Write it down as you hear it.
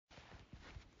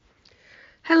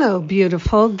Hello,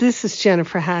 beautiful. This is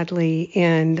Jennifer Hadley,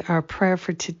 and our prayer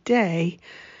for today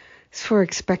is for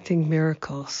expecting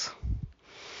miracles.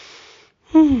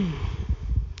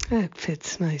 That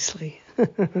fits nicely.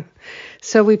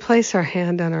 So we place our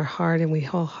hand on our heart and we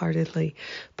wholeheartedly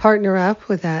partner up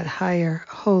with that higher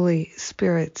Holy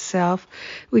Spirit self.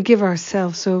 We give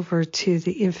ourselves over to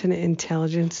the infinite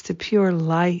intelligence, the pure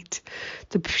light,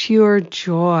 the pure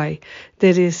joy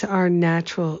that is our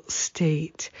natural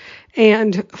state.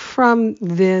 And from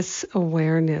this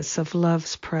awareness of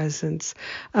love's presence,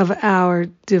 of our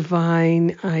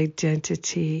divine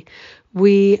identity,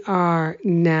 we are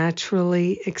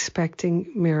naturally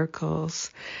expecting miracles,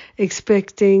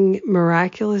 expecting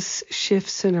miraculous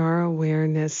shifts in our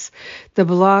awareness. The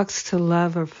blocks to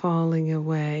love are falling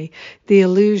away. The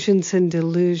illusions and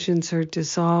delusions are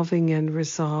dissolving and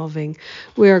resolving.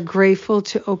 We are grateful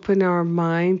to open our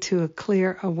mind to a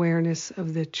clear awareness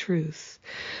of the truth.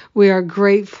 We are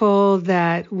grateful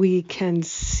that we can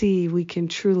see, we can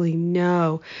truly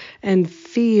know and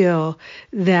feel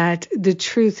that the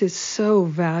truth is so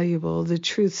valuable. The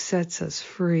truth sets us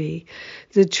free.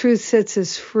 The truth sets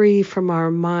us free from our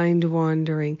mind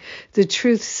wandering. The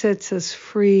truth sets us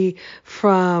free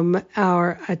from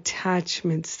our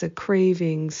attachments, the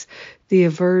cravings, the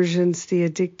aversions, the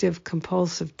addictive,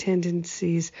 compulsive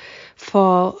tendencies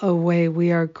fall away.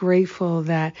 We are grateful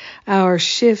that our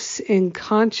shifts in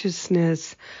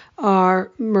consciousness are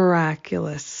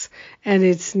miraculous, and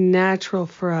it's natural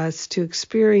for us to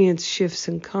experience shifts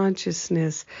in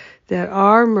consciousness that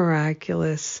are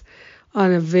miraculous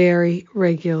on a very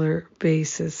regular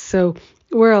basis. So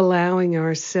we're allowing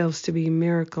ourselves to be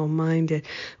miracle-minded.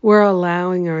 We're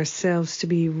allowing ourselves to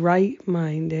be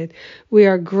right-minded. We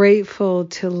are grateful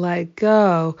to let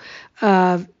go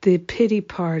of the pity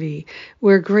party.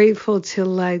 We're grateful to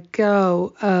let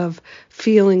go of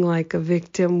feeling like a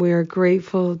victim. We are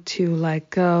grateful to let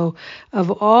go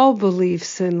of all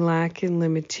beliefs in lack and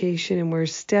limitation, and we're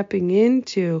stepping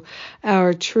into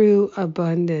our true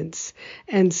abundance.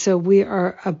 And so we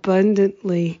are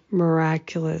abundantly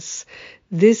miraculous.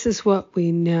 This is what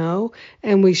we know,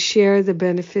 and we share the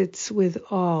benefits with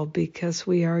all because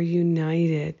we are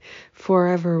united,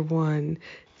 forever one.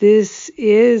 This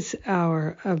is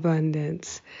our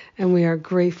abundance, and we are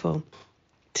grateful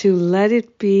to let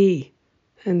it be.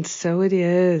 And so it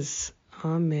is.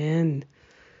 Amen.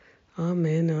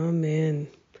 Amen. Amen.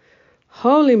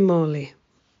 Holy moly.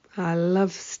 I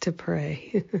love to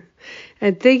pray.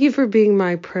 And thank you for being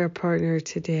my prayer partner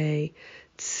today.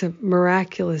 It's a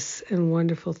miraculous and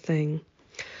wonderful thing.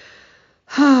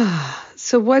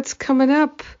 So what's coming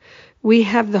up? We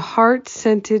have the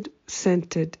heart-centered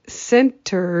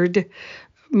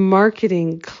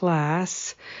marketing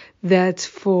class. That's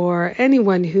for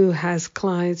anyone who has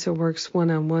clients or works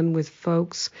one-on-one with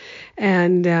folks.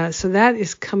 And so that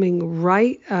is coming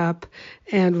right up.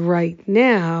 And right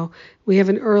now, we have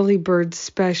an early bird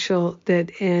special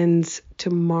that ends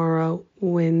tomorrow,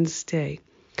 Wednesday.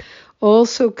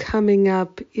 Also coming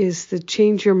up is the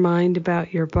Change Your Mind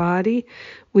About Your Body.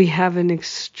 We have an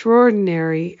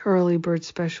extraordinary early bird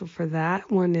special for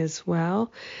that one as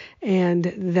well. And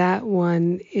that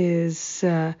one is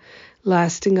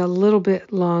lasting a little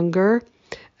bit longer,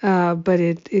 but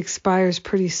it expires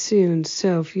pretty soon.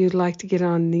 So if you'd like to get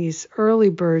on these early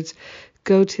birds,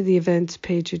 go to the events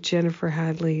page at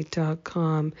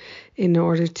jenniferhadley.com in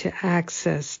order to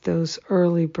access those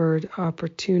early bird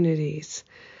opportunities.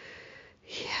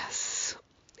 Yes.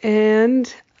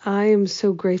 And I am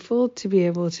so grateful to be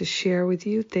able to share with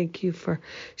you. Thank you for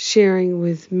sharing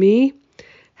with me.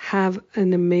 Have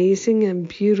an amazing and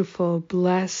beautiful,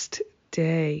 blessed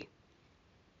day.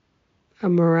 A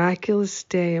miraculous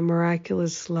day, a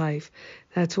miraculous life.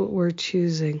 That's what we're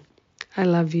choosing. I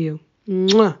love you.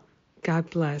 Mwah. God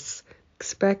bless.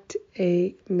 Expect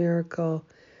a miracle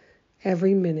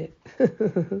every minute.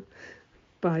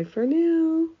 Bye for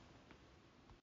now.